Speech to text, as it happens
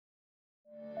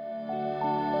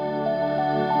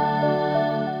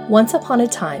Once upon a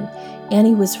time,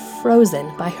 Annie was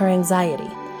frozen by her anxiety.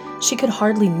 She could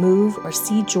hardly move or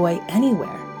see joy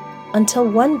anywhere, until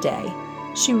one day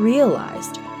she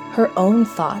realized her own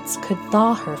thoughts could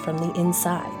thaw her from the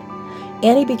inside.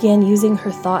 Annie began using her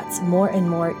thoughts more and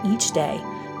more each day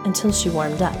until she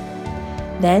warmed up.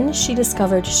 Then she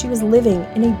discovered she was living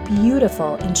in a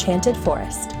beautiful enchanted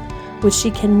forest, which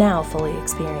she can now fully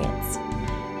experience.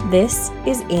 This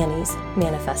is Annie's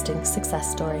manifesting success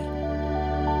story.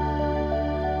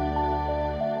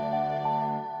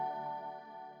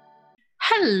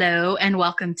 Hello and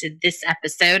welcome to this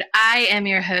episode. I am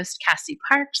your host, Cassie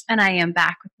Parks, and I am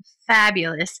back with the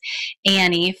fabulous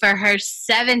Annie for her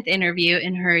 7th interview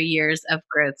in her Years of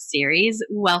Growth series.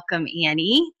 Welcome,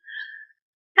 Annie.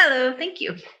 Hello, thank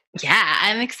you. Yeah,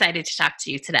 I'm excited to talk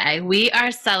to you today. We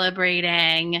are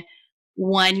celebrating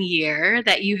 1 year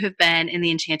that you have been in the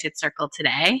Enchanted Circle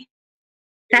today.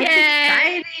 That's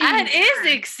exciting. That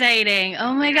is exciting.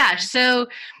 Oh my gosh. So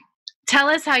tell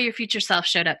us how your future self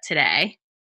showed up today.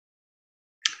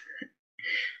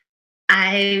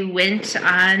 I went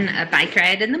on a bike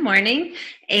ride in the morning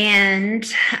and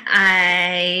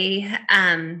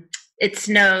it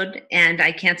snowed and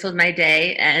I canceled my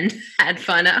day and had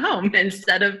fun at home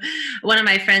instead of, one of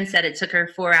my friends said it took her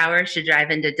 4 hours to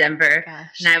drive into Denver.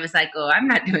 Gosh. And I was like, oh, I'm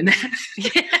not doing that.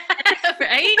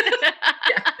 Right? Yeah.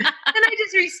 And I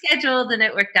just rescheduled and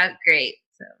it worked out great.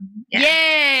 So, yeah.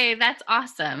 Yay, that's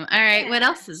awesome. All right, what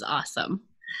else is awesome?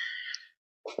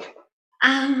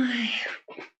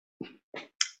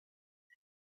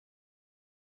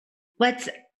 What's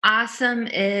awesome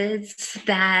is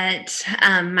that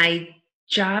my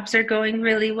jobs are going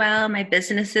really well, my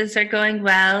businesses are going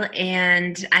well,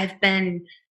 and I've been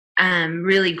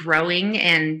really growing,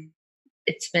 and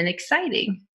it's been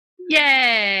exciting.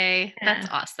 Yay, that's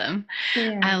awesome.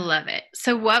 Yeah. I love it.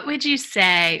 So what would you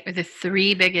say are the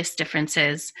 3 biggest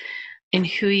differences in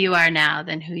who you are now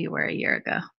than who you were a year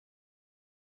ago?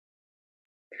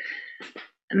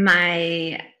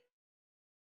 My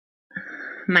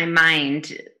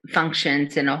mind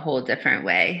functions in a whole different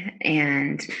way,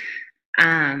 and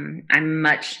I'm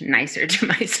much nicer to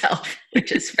myself,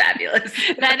 which is fabulous.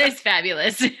 That is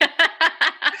fabulous.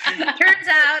 Turns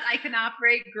out I can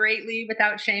operate greatly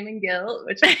without shame and guilt,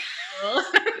 which is cool.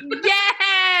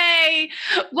 Yay!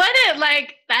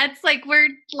 That's like we're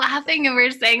laughing and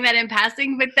we're saying that in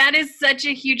passing, but that is such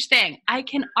a huge thing. I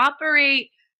can operate,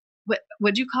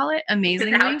 what'd you call it?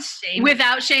 Amazingly?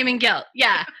 Without shame and guilt.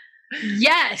 Yeah.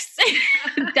 Yes.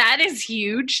 That is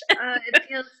huge.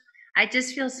 I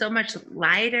just feel so much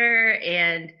lighter,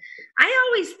 and I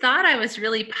always thought I was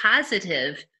really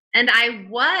positive, and I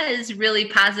was really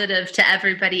positive to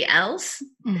everybody else.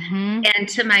 Mm-hmm. And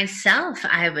to myself,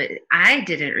 I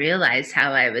didn't realize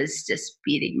how I was just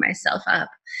beating myself up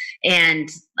and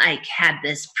like had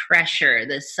this pressure,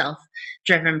 this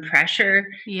self-driven pressure,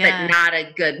 but not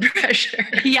a good pressure.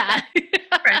 Yeah.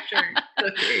 Pressure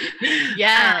cooking.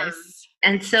 Yes.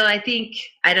 And so I think,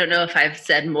 I don't know if I've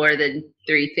said more than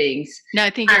 3 things. No, I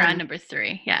think you're on number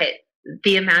 3. Yeah.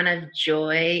 The amount of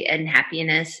joy and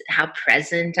happiness, how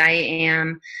present I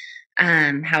am,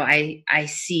 how I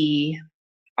see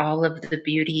all of the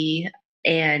beauty.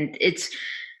 And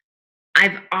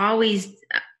I've always,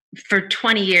 for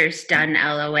 20 years, done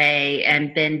LOA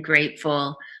and been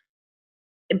grateful.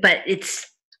 But it's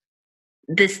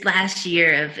this last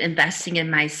year of investing in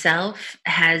myself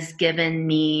has given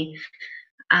me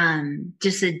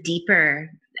just a deeper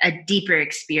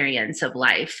experience of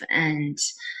life. And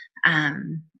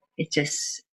it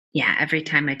just, every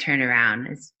time I turn around,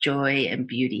 it's joy and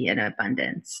beauty and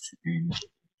abundance. And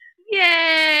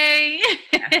yay!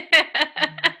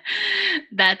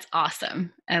 That's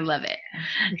awesome. I love it.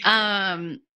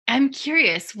 I'm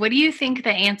curious, what do you think the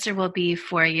answer will be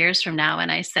 4 years from now when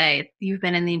I say you've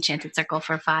been in the Enchanted Circle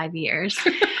for 5 years?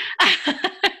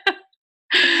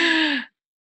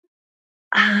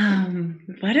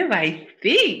 What do I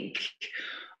think?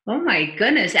 Oh my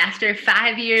goodness, after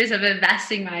 5 years of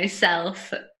investing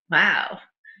myself, wow.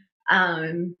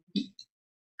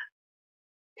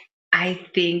 I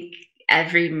think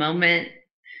every moment,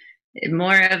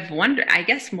 more of wonder, I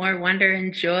guess more wonder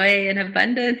and joy and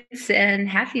abundance and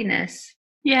happiness.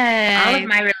 Yeah. All of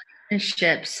my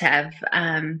relationships have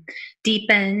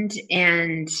deepened,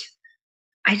 and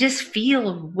I just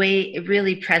feel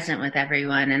really present with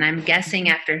everyone. And I'm guessing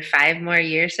after 5 more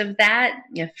years of that,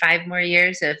 5 more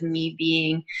years of me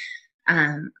being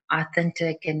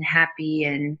authentic and happy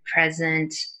and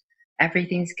present,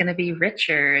 everything's going to be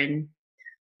richer and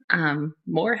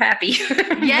more happy.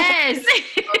 Yes.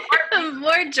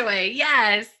 More joy.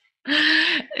 Yes.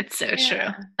 It's so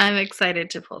true. I'm excited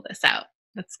to pull this out.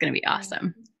 That's going to be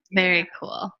awesome. Very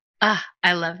cool. Ah,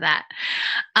 I love that.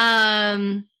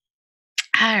 All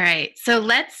right. So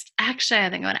I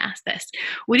think I want to ask this.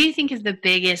 What do you think is the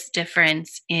biggest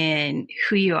difference in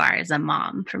who you are as a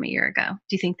mom from a year ago?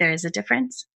 Do you think there is a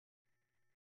difference?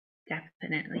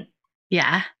 Definitely.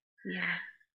 Yeah. Yeah.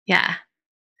 Yeah.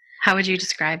 How would you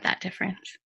describe that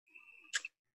difference?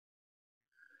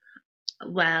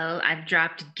 Well, I've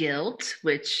dropped guilt,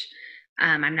 which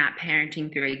I'm not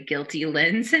parenting through a guilty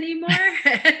lens anymore.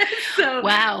 So,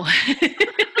 wow.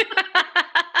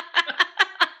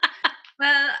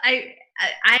 well, I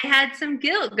had some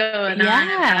guilt going on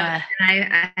about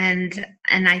it,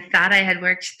 and I thought I had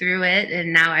worked through it,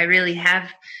 and now I really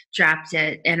have dropped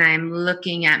it, and I'm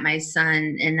looking at my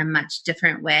son in a much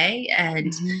different way,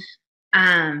 and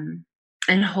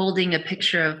and holding a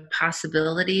picture of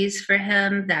possibilities for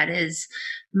him that is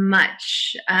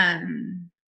much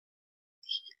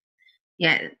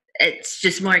it's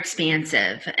just more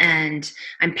expansive, and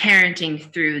I'm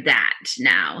parenting through that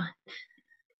now.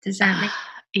 Does that make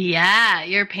Yeah,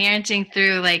 you're parenting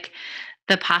through like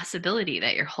the possibility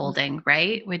that you're holding,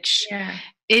 right? Which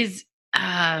is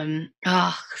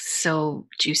so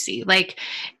juicy. Like,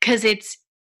 cuz it's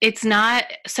not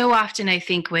so often, I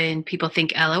think, when people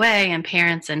think LOA and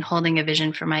parents and holding a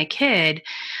vision for my kid,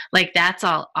 like that's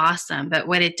all awesome. But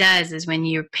what it does is when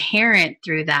you parent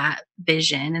through that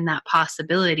vision and that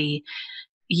possibility,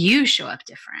 you show up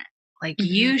different. Like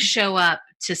you show up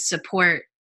to support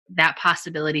that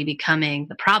possibility becoming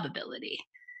the probability.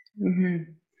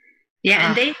 Yeah,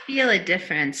 and they feel a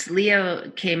difference. Leo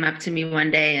came up to me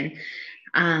one day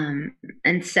and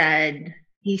said,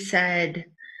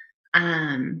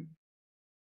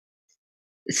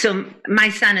 so my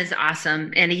son is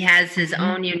awesome, and he has his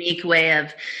own unique way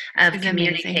of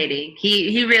communicating.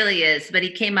 He really is. But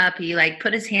he came up, he like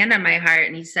put his hand on my heart,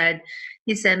 and he said,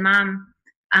 Mom,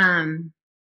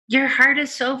 your heart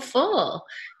is so full.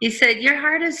 He said, your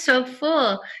heart is so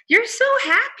full. You're so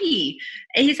happy.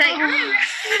 And he's like,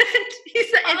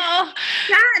 he's like, got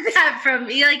that from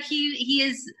me. Like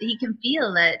he can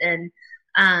feel it,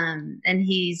 and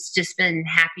he's just been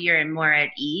happier and more at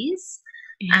ease.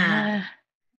 Yeah.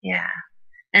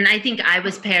 And I think I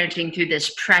was parenting through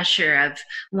this pressure of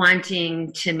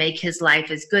wanting to make his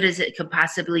life as good as it could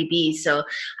possibly be. So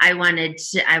I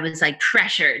was like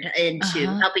pressured into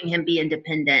helping him be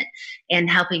independent and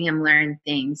helping him learn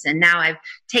things. And now I've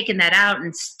taken that out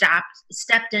and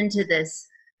stepped into this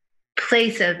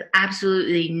place of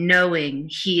absolutely knowing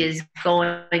he is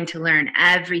going to learn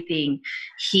everything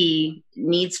he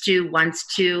needs to,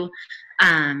 wants to,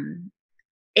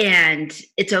 and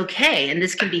it's okay. And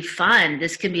this can be fun.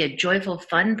 This can be a joyful,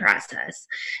 fun process.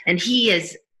 And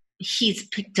he's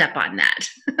picked up on that.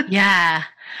 Yeah.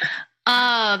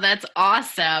 Oh, that's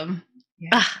awesome.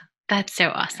 Yeah. That's so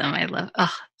awesome. I love,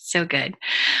 so good.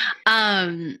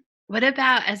 What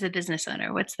about as a business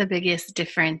owner? What's the biggest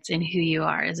difference in who you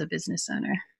are as a business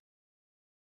owner?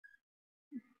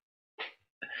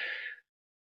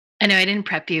 I know I didn't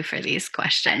prep you for these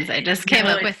questions. I just came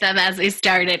up with them as we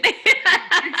started.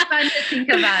 It's fun to think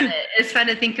about it. It's fun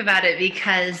to think about it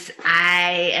because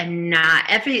I am not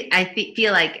I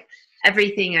feel like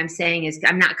everything I'm saying is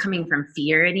I'm not coming from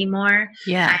fear anymore.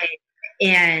 Yeah.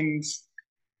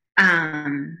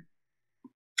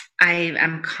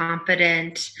 I'm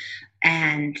confident,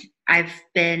 and I've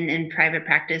been in private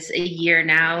practice a year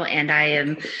now,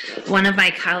 and one of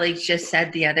my colleagues just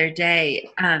said the other day,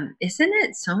 isn't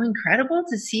it so incredible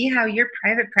to see how your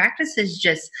private practice has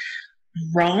just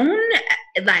grown?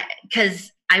 Like,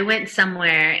 because I went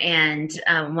somewhere and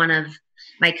one of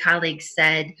my colleagues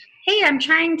said, hey, I'm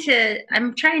trying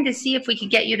to see if we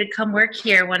could get you to come work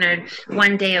here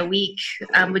one day a week.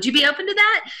 Would you be open to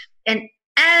that? And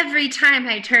every time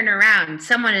I turn around,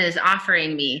 someone is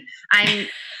offering me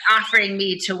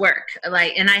to work,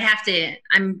 like, and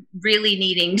I'm really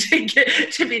needing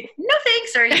to be no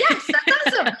thanks or yes,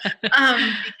 that's awesome.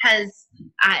 Because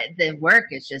the work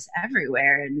is just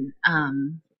everywhere. And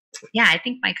I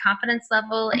think my confidence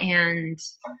level and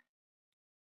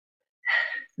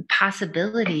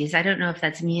possibilities, I don't know if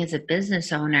that's me as a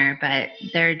business owner, but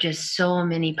there are just so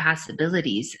many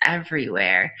possibilities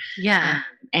everywhere. Yeah.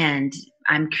 And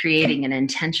I'm creating an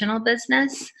intentional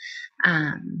business.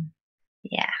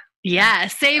 Yeah.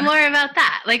 Say more about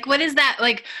that. Like, what is that?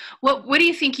 Like, what do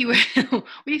you think you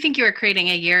were creating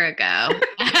a year ago?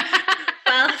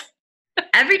 Well,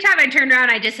 every time I turned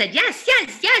around, I just said, yes,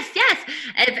 yes, yes, yes.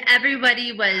 If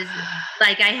everybody was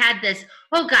like, I had this,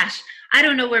 oh gosh, I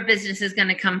don't know where business is going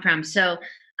to come from. So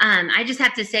I just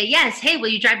have to say, yes. Hey, will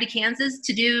you drive to Kansas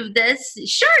to do this?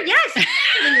 Sure. Yes.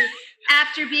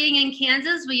 after being in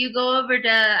Kansas, will you go over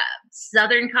to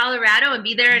Southern Colorado and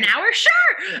be there an hour?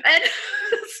 Sure. And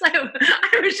so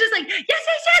I was just like,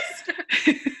 yes.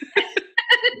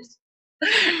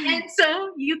 And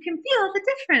so you can feel the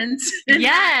difference.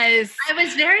 Yes. I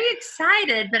was very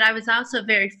excited, but I was also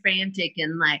very frantic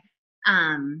and like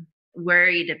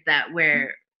worried about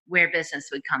where business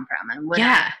would come from and what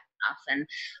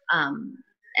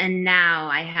and now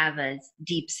I have a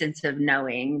deep sense of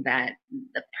knowing that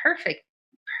the perfect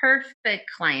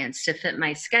clients to fit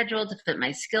my schedule, to fit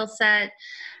my skill set.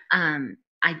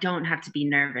 I don't have to be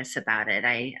nervous about it.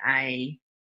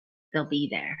 They'll be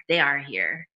there. They are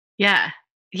here. Yeah.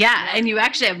 And you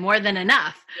actually have more than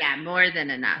enough. Yeah, more than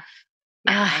enough.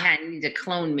 Yeah, I need to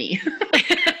clone me.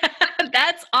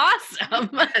 That's awesome.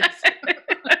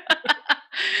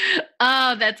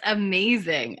 Oh, that's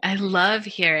amazing. I love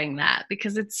hearing that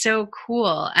because it's so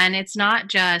cool. And it's not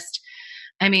just,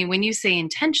 I mean, when you say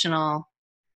intentional,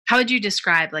 how would you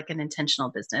describe like an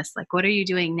intentional business? Like, what are you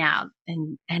doing now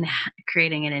and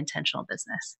creating an intentional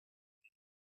business?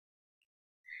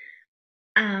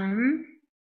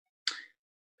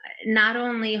 Not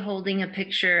only holding a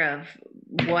picture of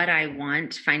what I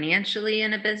want financially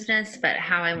in a business, but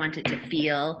how I want it to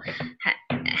feel.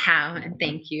 And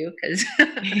thank you, because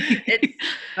it's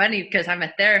funny because I'm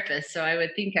a therapist, so I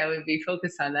would think I would be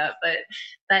focused on that, but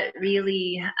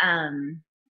really,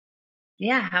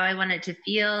 how I want it to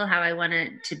feel, how I want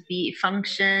it to be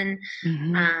function,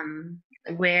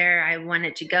 where I want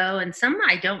it to go. And some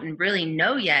I don't really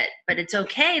know yet, but it's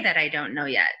okay that I don't know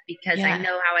yet because I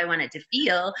know how I want it to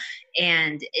feel,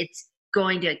 and it's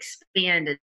going to expand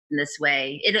in this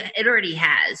way. It already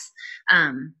has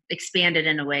expanded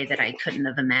in a way that I couldn't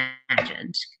have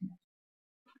imagined.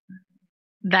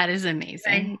 That is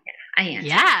amazing. I answered.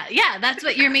 Yeah. That's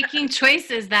what you're making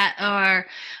choices that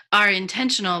are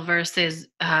intentional versus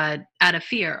out of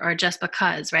fear or just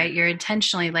because, right? You're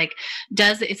intentionally like,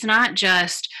 it's not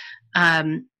just,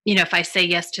 if I say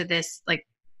yes to this, like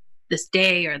this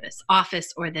day or this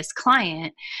office or this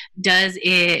client, does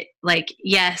it like,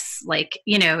 yes, like,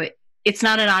 it's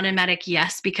not an automatic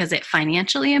yes because it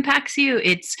financially impacts you.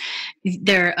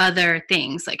 There are other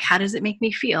things like, how does it make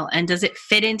me feel? And does it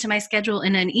fit into my schedule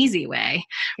in an easy way?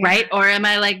 Right. Or am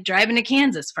I like driving to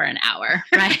Kansas for an hour?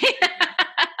 Right.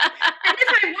 And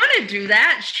if I want to do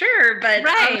that, sure. But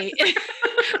right.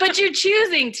 But you're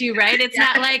choosing to, right? It's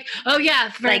not like, oh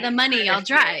yeah, for like, the money I'll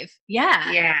drive.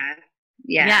 Yeah.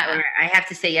 Or I have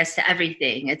to say yes to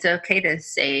everything. It's okay to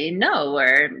say no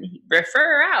or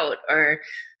refer out or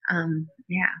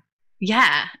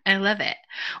Yeah, I love it.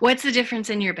 What's the difference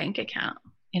in your bank account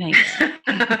in a year?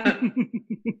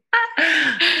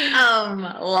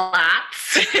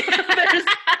 Lots. There's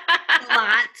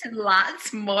lots and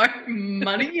lots more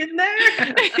money in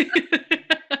there.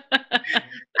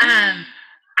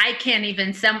 I can't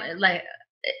even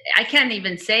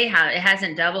say how it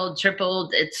hasn't doubled,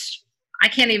 tripled.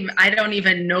 I don't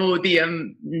even know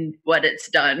what it's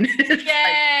done.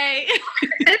 Yay!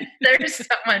 There's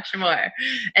so much more.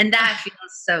 And that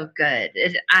feels so good.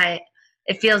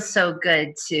 It feels so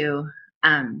good to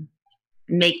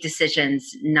make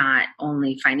decisions, not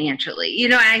only financially.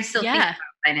 I still think about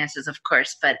finances, of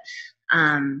course, but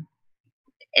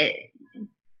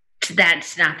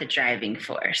that's not the driving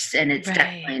force. And it's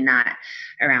definitely not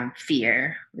around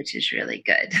fear, which is really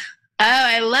good. Oh,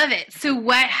 I love it. So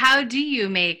how do you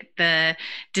make the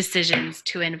decisions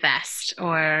to invest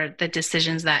or the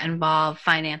decisions that involve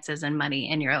finances and money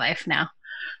in your life now?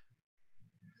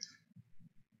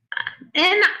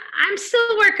 And I'm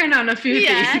still working on a few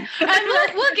things.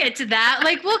 We'll get to that.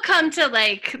 Like, we'll come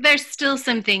to there's still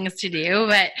some things to do,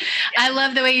 but I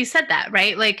love the way you said that,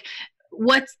 right? Like,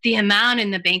 what's the amount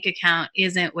in the bank account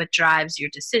isn't what drives your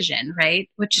decision, right?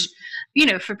 Which,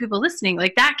 for people listening,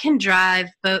 like that can drive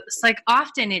both. Like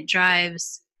often it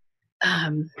drives,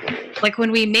 like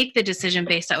when we make the decision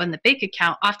based on the bank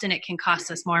account, often it can cost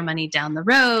us more money down the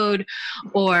road,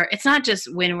 or it's not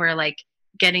just when we're like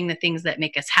getting the things that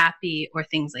make us happy or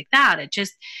things like that. It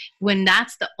just, when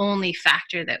that's the only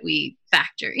factor that we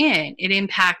factor in, it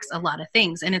impacts a lot of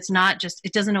things. And it's not just,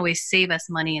 it doesn't always save us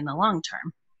money in the long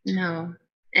term. No.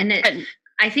 And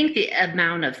I think the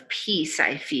amount of peace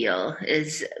I feel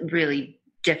is really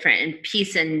different, and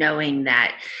peace in knowing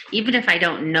that even if I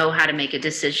don't know how to make a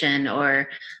decision or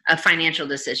a financial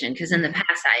decision, because in the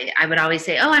past I would always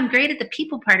say, oh, I'm great at the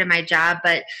people part of my job,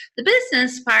 but the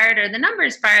business part or the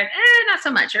numbers part, not so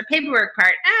much, or paperwork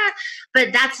part,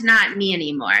 but that's not me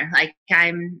anymore. Like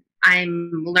I'm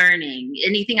learning.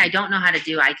 Anything I don't know how to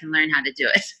do, I can learn how to do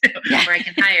it. Or I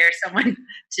can hire someone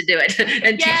to do it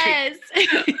and teach me.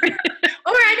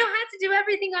 Or I don't have to do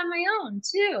everything on my own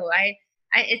too.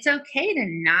 It's okay to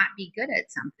not be good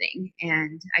at something,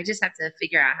 and I just have to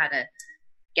figure out how to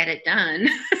get it done.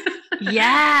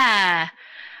 Yeah.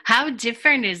 How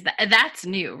different is that? That's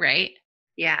new, right?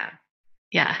 Yeah.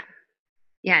 Yeah.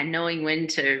 Yeah. Knowing when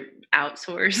to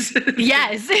outsource.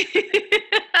 Yes.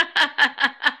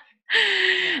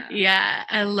 Yeah,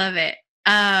 I love it.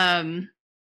 I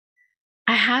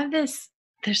have this,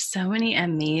 there's so many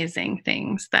amazing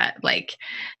things that like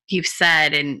you've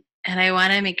said, and I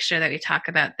want to make sure that we talk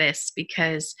about this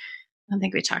because I don't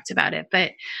think we talked about it,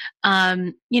 but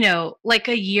like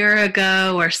a year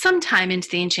ago or sometime into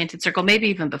the Enchanted Circle, maybe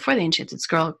even before the Enchanted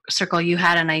Circle, you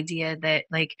had an idea that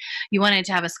like you wanted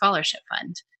to have a scholarship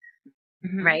fund,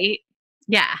 right?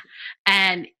 Yeah.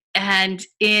 And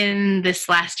in this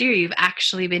last year, you've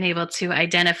actually been able to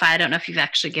identify, I don't know if you've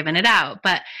actually given it out,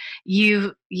 but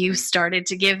you started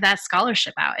to give that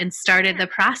scholarship out and started the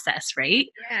process, right?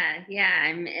 Yeah.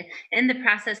 I'm in the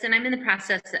process, and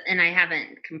and I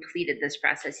haven't completed this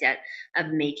process yet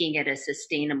of making it a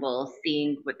sustainable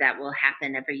thing that will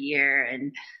happen every year.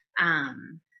 And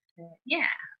yeah.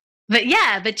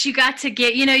 But you got to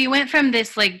get, you went from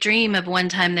this like dream of one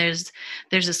time there's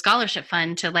a scholarship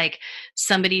fund to like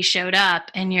somebody showed up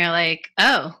and you're like,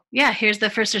 oh yeah, here's the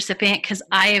first recipient because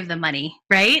I have the money,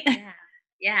 right?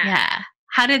 Yeah.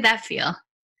 How did that feel?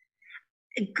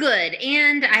 Good.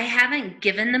 And I haven't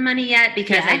given the money yet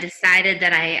because I decided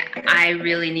that I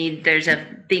really there's a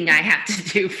thing I have to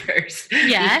do first.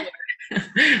 Yeah.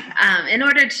 In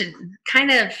order to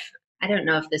kind of, I don't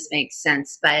know if this makes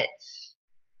sense, but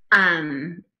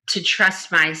to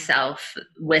trust myself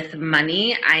with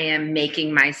money, I am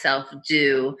making myself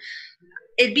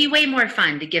it'd be way more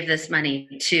fun to give this money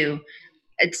to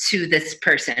this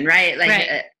person, right?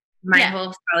 Like my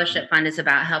whole scholarship fund is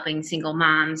about helping single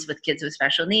moms with kids with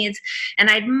special needs. And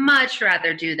I'd much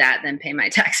rather do that than pay my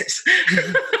taxes.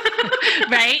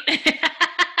 Right?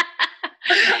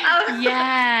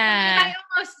 Yeah. I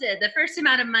almost did. The first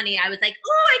amount of money, I was like,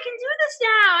 oh, I can do this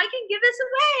now. I can give this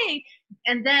away.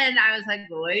 And then I was like,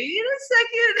 wait a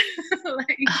second.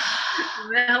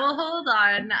 Well, hold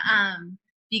on.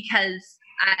 Because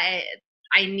I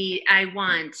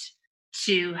want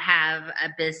to have a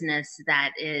business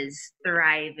that is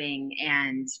thriving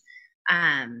and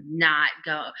not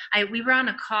go. We were on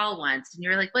a call once and you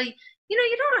were like, well,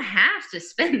 you don't have to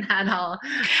spend that all.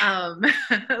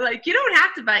 Like you don't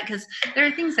have to buy, because there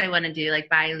are things I want to do, like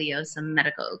buy Leo some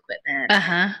medical equipment,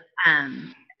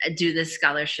 do this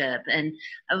scholarship. And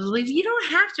I was like, you don't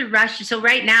have to rush. So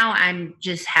right now I'm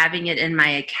just having it in my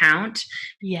account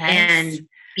and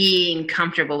being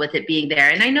comfortable with it being there.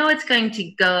 And I know it's going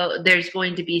to go, there's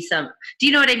going to be some, do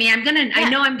you know what I mean? I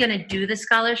know I'm going to do the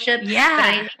scholarship, but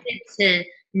I need to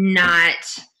not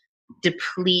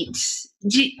deplete.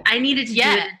 I needed to do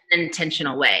it in an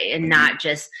intentional way and not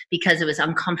just because it was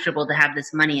uncomfortable to have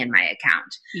this money in my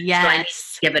account. Yes. So I need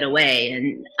to give it away.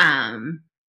 And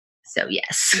so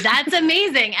yes. That's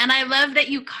amazing. And I love that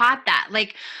you caught that.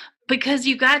 Like, because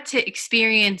you got to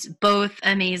experience both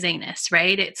amazingness,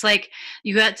 right? It's like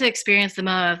you got to experience the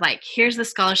moment of like, here's the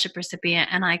scholarship recipient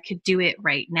and I could do it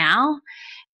right now.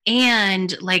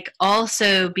 And like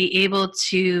also be able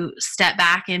to step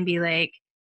back and be like,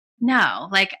 no,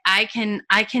 like I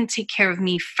can take care of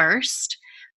me first.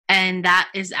 And that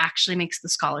is actually makes the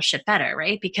scholarship better,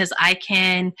 right? Because I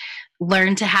can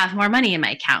learn to have more money in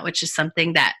my account, which is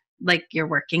something that like you're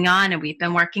working on and we've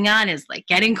been working on, is like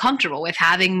getting comfortable with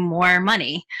having more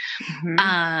money.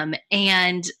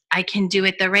 And I can do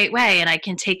it the right way and I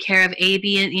can take care of A,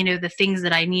 B, and, the things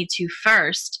that I need to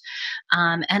first.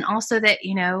 And also that,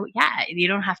 you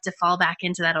don't have to fall back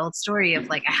into that old story of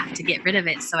like, I have to get rid of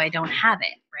it so I don't have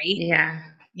it. Right. Yeah.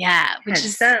 Yeah. Which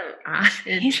is so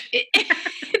awesome.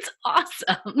 It's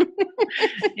awesome.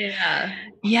 Yeah.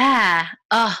 Yeah.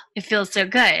 Oh, it feels so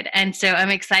good. And so I'm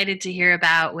excited to hear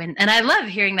about and I love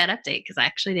hearing that update because I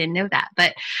actually didn't know that.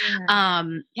 But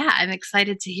I'm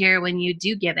excited to hear when you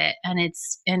do give it and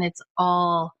it's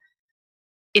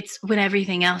when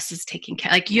everything else is taken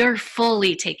care, like you're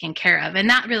fully taken care of. And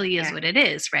that really is what it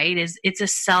is, right? It's a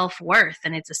self-worth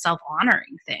and it's a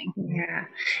self-honoring thing. Yeah.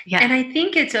 Yeah. And I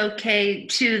think it's okay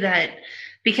too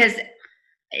because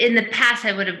in the past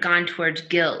I would have gone towards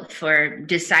guilt for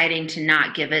deciding to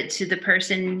not give it to the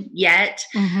person yet,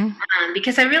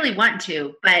 because I really want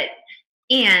to,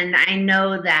 and I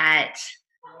know that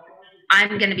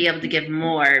I'm going to be able to give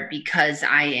more because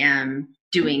I am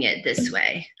doing it this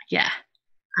way. Yeah.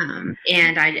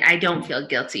 And I don't feel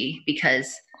guilty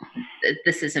because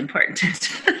this is important.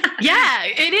 Yeah,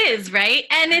 it is, right?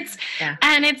 And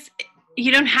it's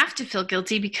you don't have to feel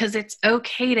guilty because it's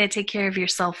okay to take care of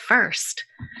yourself first.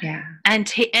 Yeah. And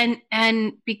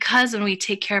because when we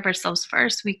take care of ourselves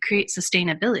first, we create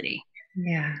sustainability.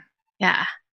 Yeah. Yeah.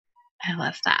 I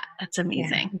love that. That's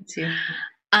amazing.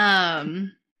 Yeah, me too.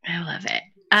 I love it.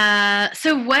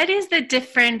 So what is the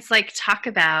difference? Like, talk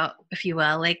about, if you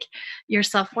will, like your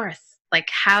self-worth. Like,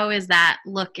 how is that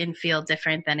look and feel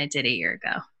different than it did a year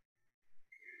ago?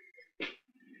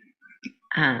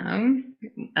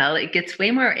 Well, it gets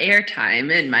way more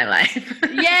airtime in my life.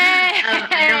 Yay!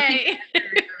 I don't think I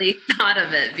really thought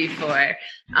of it before.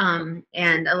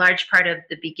 And a large part of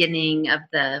the beginning of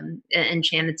the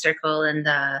Enchanted Circle and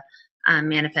the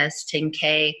Manifest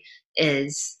 10K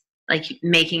is like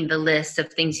making the list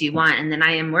of things you want, and then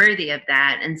I am worthy of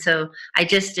that. And so I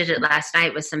just did it last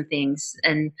night with some things,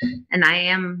 and I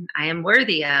am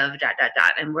worthy of ...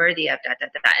 I'm worthy of ...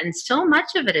 and so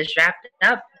much of it is wrapped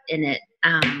up in it,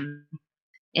 and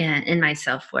in my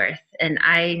self-worth. And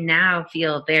I now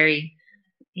feel very,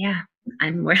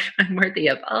 I'm worthy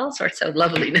of all sorts of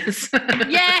loveliness.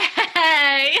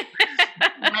 Yay!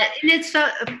 And it's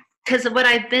because of what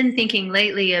I've been thinking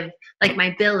lately of like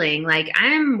my billing, like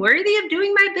I'm worthy of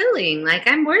doing my billing. Like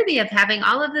I'm worthy of having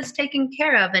all of this taken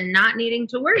care of and not needing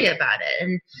to worry about it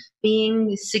and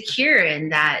being secure in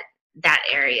that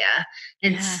area.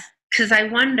 And because I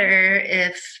wonder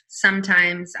if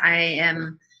sometimes I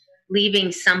am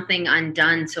leaving something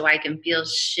undone so I can feel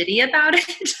shitty about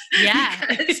it. Yeah.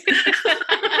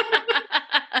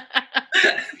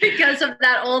 Because of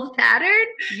that old pattern.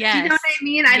 Yes. Do you know what I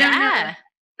mean? I don't know.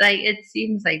 Like, it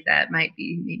seems like that might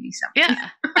be maybe something. Yeah.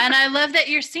 And I love that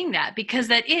you're seeing that, because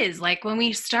that is like when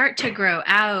we start to grow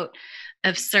out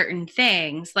of certain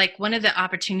things, like one of the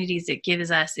opportunities it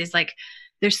gives us is like,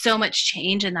 there's so much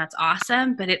change and that's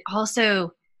awesome, but it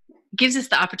also gives us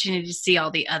the opportunity to see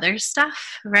all the other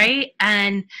stuff. Right.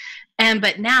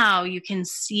 But now you can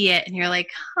see it and you're like,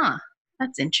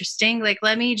 that's interesting. Like,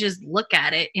 let me just look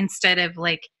at it instead of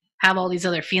like have all these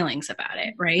other feelings about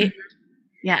it. Right.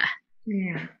 Mm-hmm. Yeah.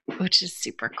 Yeah. Which is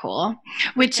super cool.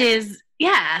 Which is,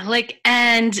 like,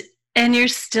 and you're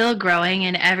still growing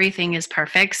and everything is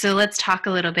perfect. So let's talk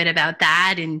a little bit about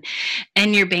that and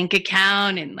your bank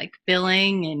account and like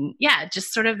billing and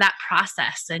just sort of that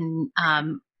process. And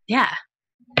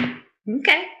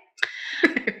Okay.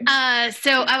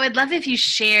 So I would love if you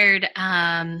shared,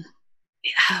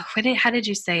 how did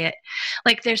you say it?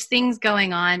 Like there's things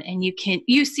going on and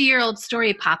you see your old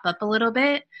story pop up a little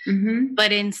bit, mm-hmm.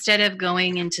 but instead of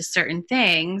going into certain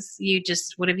things,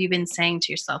 what have you been saying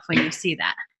to yourself when you see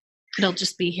that? It'll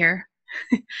just be here.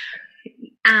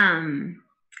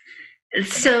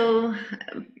 So,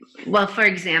 well, for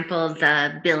example,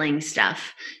 the billing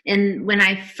stuff. And when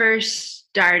I first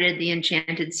started the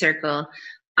Enchanted Circle,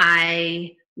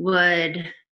 I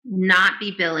would not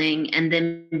be billing and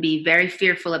then be very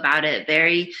fearful about it,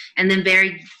 very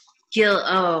guilt.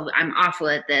 Oh, I'm awful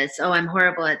at this. Oh, I'm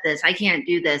horrible at this. I can't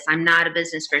do this. I'm not a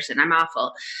business person. I'm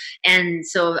awful. And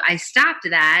so I stopped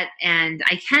that, and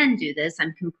I can do this.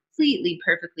 I'm completely,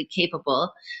 perfectly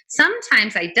capable.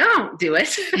 Sometimes I don't do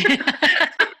it.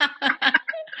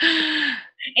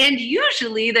 And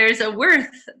usually there's a worth.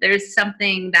 There's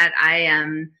something that I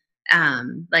am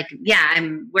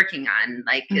I'm working on,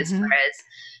 like, mm-hmm. as far as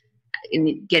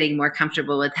in getting more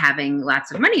comfortable with having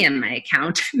lots of money in my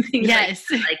account. Yes.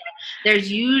 Like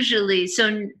there's usually,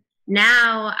 so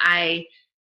now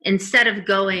instead of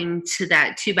going to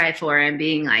that 2x4 and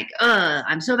being like, oh,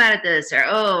 I'm so bad at this,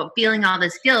 or feeling all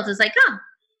this guilt, is like,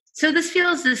 so this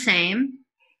feels the same,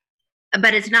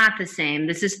 but it's not the same.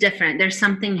 This is different. There's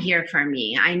something here for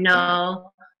me. I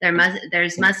know there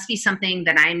must be something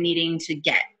that I'm needing to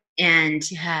get. And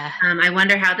I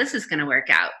wonder how this is going to work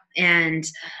out. And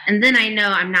then I know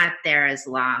I'm not there as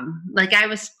long. Like I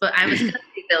was going to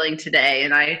be billing today,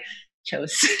 and I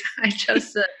chose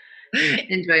to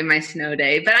enjoy my snow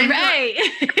day. But I'm right,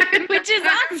 which is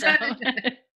awesome.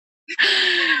 And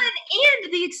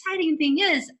the exciting thing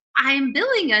is, I'm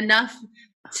billing enough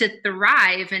to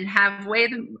thrive and have way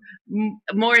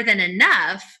more than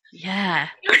enough. Yeah.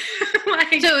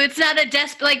 So it's not a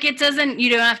you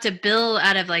don't have to bill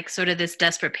out of like sort of this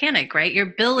desperate panic, right? Your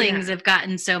billings have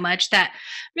gotten so much that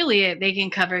really they can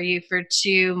cover you for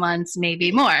 2 months,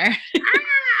 maybe more. So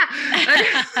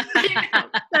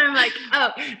I'm like,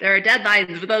 there are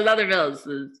deadlines with those other bills.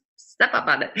 So step up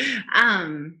on it.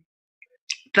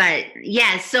 But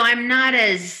so I'm not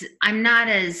as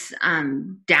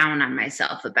down on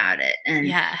myself about it, and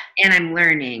I'm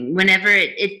learning whenever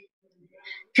it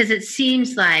because it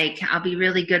seems like I'll be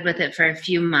really good with it for a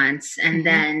few months, and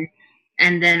then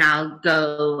I'll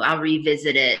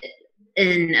revisit it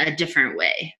in a different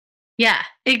way. Yeah.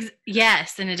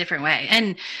 Yes, in a different way.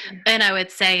 And I would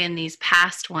say in these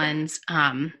past ones,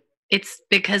 it's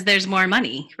because there's more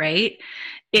money, right?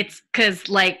 It's because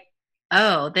like,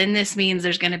 oh, then this means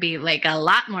there's going to be like a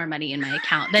lot more money in my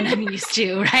account than I'm used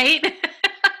to, right?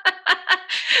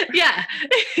 Yeah.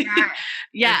 Yeah.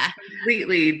 Yeah. It's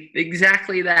completely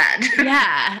exactly that.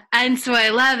 Yeah. And so I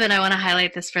love, and I want to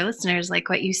highlight this for listeners, like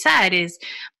what you said is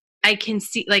I can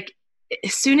see, like,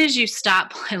 as soon as you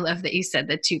stop, I love that you said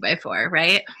the 2x4,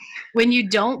 right? When you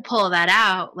don't pull that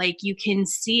out, like you can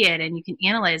see it and you can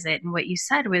analyze it. And what you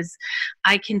said was,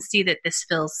 I can see that this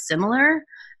feels similar.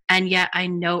 And yet I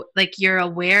know, like, you're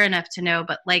aware enough to know,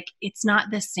 but like, it's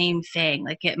not the same thing.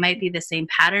 Like, it might be the same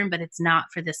pattern, but it's not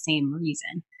for the same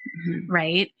reason. Mm-hmm.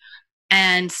 Right.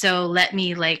 And so let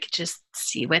me like just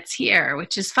see what's here,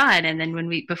 which is fun. And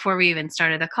then before we even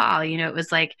started the call, it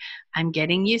was like, I'm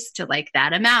getting used to like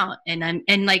that amount. And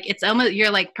like, it's almost, you're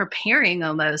like preparing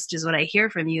almost is what I hear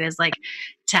from you is like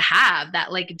to have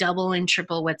that like double and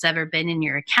triple what's ever been in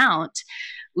your account.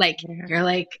 Like you're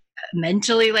like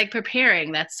mentally like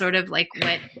preparing. That's sort of like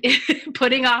what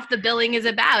putting off the billing is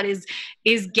about is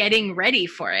getting ready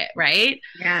for it. Right.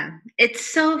 Yeah. It's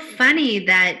so funny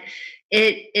that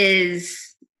it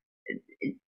is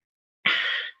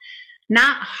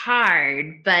not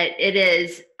hard, but it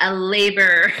is a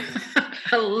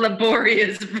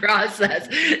laborious process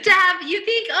to have. You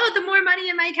think, oh, the more money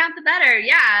in my account, the better.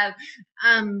 Yeah.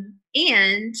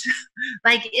 And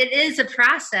like, it is a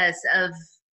process of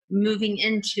moving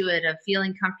into it, of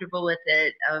feeling comfortable with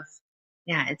it,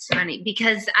 yeah, it's funny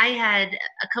because I had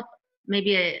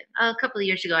maybe a couple of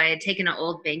years ago, I had taken an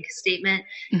old bank statement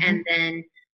and then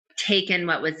taken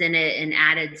what was in it and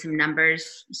added some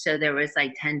numbers. So there was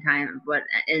like 10 times what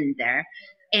in there.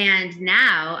 And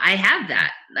now I have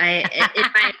that in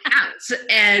my accounts.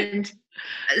 And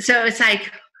so it's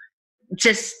like,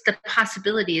 just the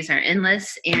possibilities are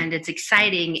endless and it's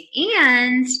exciting.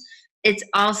 And it's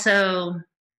also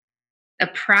a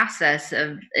process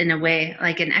of, in a way,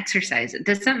 like an exercise.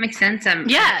 Does that make sense?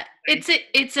 Yeah.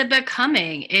 It's a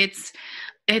becoming.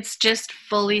 It's just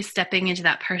fully stepping into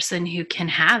that person who can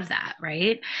have that,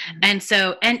 right? Mm-hmm. And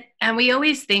so, and we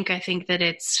always think, I think that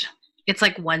it's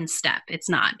like one step. It's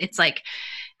not. It's like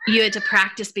you had to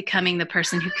practice becoming the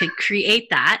person who could create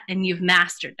that, and you've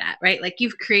mastered that, right? Like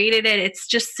you've created it. It's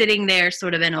just sitting there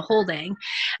sort of in a holding,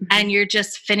 and you're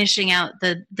just finishing out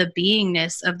the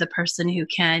beingness of the person who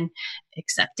can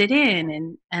accept it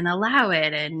in and allow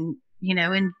it and,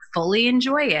 and fully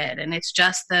enjoy it. And it's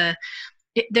just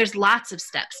there's lots of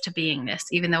steps to beingness,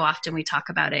 even though often we talk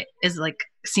about it as like,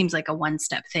 seems like a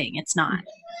one-step thing. It's not.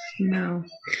 No.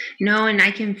 And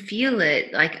I can feel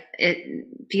it. Like it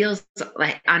feels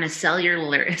like on a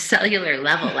cellular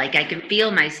level, like I can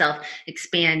feel myself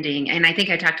expanding. And I think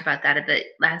I talked about that a bit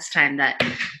last time, that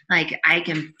like, I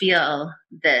can feel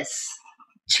this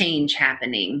change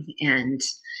happening. And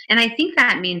I think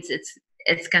that means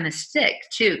it's going to stick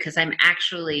too. Cause I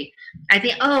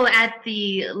think, at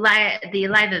the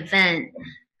live event,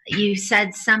 you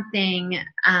said something,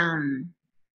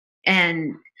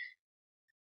 and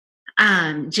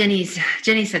Jenny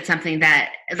said something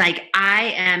that like,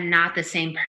 I am not the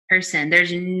same person.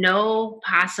 There's no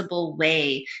possible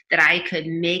way that I could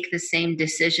make the same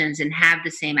decisions and have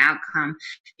the same outcome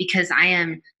because I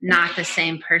am not the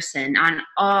same person on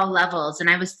all levels. And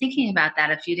I was thinking about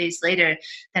that a few days later,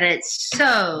 that it's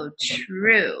so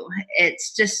true.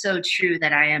 It's just so true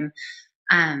that I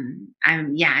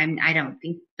don't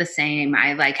think the same.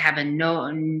 I like have a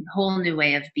whole new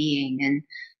way of being.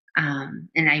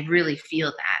 And I really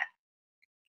feel that.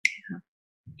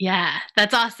 Yeah,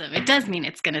 that's awesome. It does mean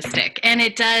it's going to stick. And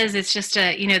it does. It's just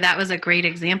that was a great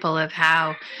example of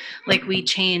how like we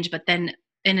change, but then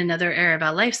in another era of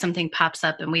our life, something pops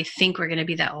up and we think we're going to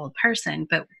be that old person,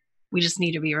 but we just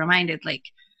need to be reminded, like,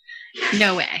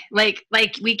 no way. Like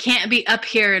we can't be up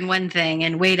here in one thing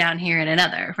and way down here in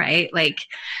another, right? Like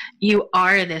you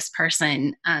are this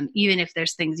person. Even if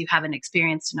there's things you haven't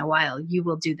experienced in a while, you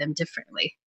will do them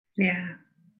differently.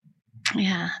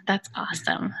 Yeah, that's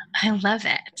awesome. I love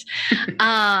it.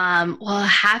 Well,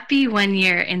 happy 1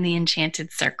 year in the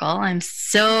Enchanted Circle. I'm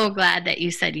so glad that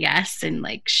you said yes and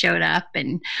like showed up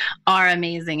and are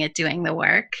amazing at doing the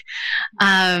work.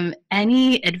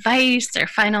 Any advice or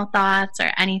final thoughts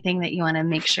or anything that you want to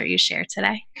make sure you share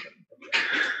today?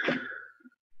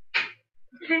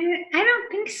 I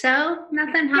don't think so.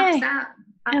 Nothing helps out.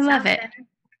 I love it.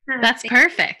 That's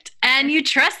perfect. And you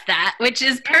trust that, which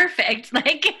is perfect.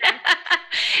 Like,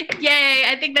 yay.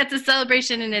 I think that's a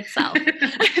celebration in itself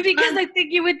because I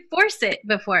think you would force it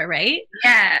before, right?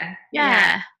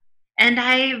 Yeah. And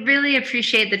I really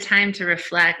appreciate the time to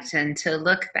reflect and to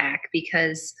look back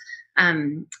because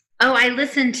I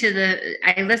listened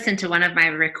to one of my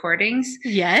recordings.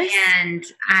 Yes. And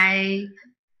I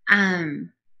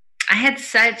had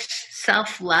such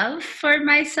self-love for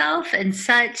myself and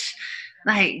such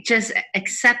like just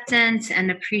acceptance and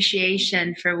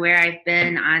appreciation for where I've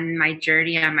been on my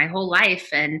journey on my whole life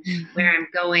and where I'm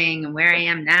going and where I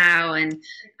am now. And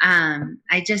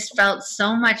I just felt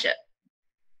so much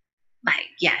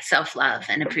self-love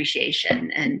and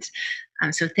appreciation. And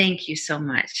so thank you so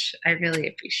much. I really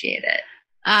appreciate it.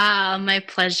 My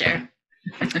pleasure.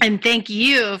 And thank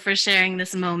you for sharing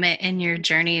this moment in your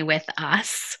journey with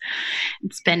us.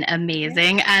 It's been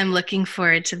amazing. I'm looking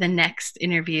forward to the next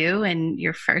interview and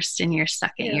your first and your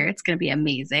second year. It's going to be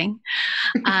amazing.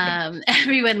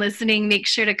 Everyone listening, make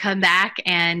sure to come back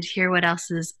and hear what else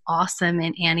is awesome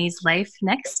in Annie's life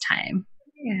next time.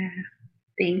 Yeah.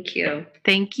 Thank you.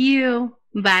 Thank you.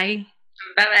 Bye.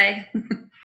 Bye-bye.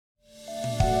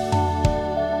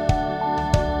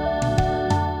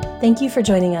 Thank you for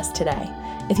joining us today.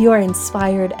 If you are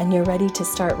inspired and you're ready to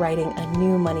start writing a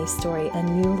new money story, a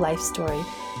new life story,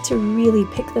 to really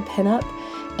pick the pin up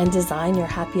and design your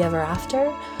happy ever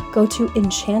after, go to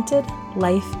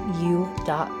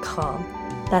enchantedlifeu.com.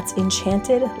 That's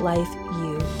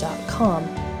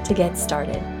enchantedlifeu.com to get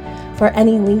started. For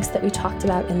any links that we talked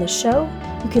about in the show,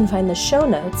 you can find the show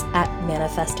notes at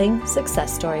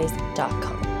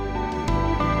manifestingsuccessstories.com.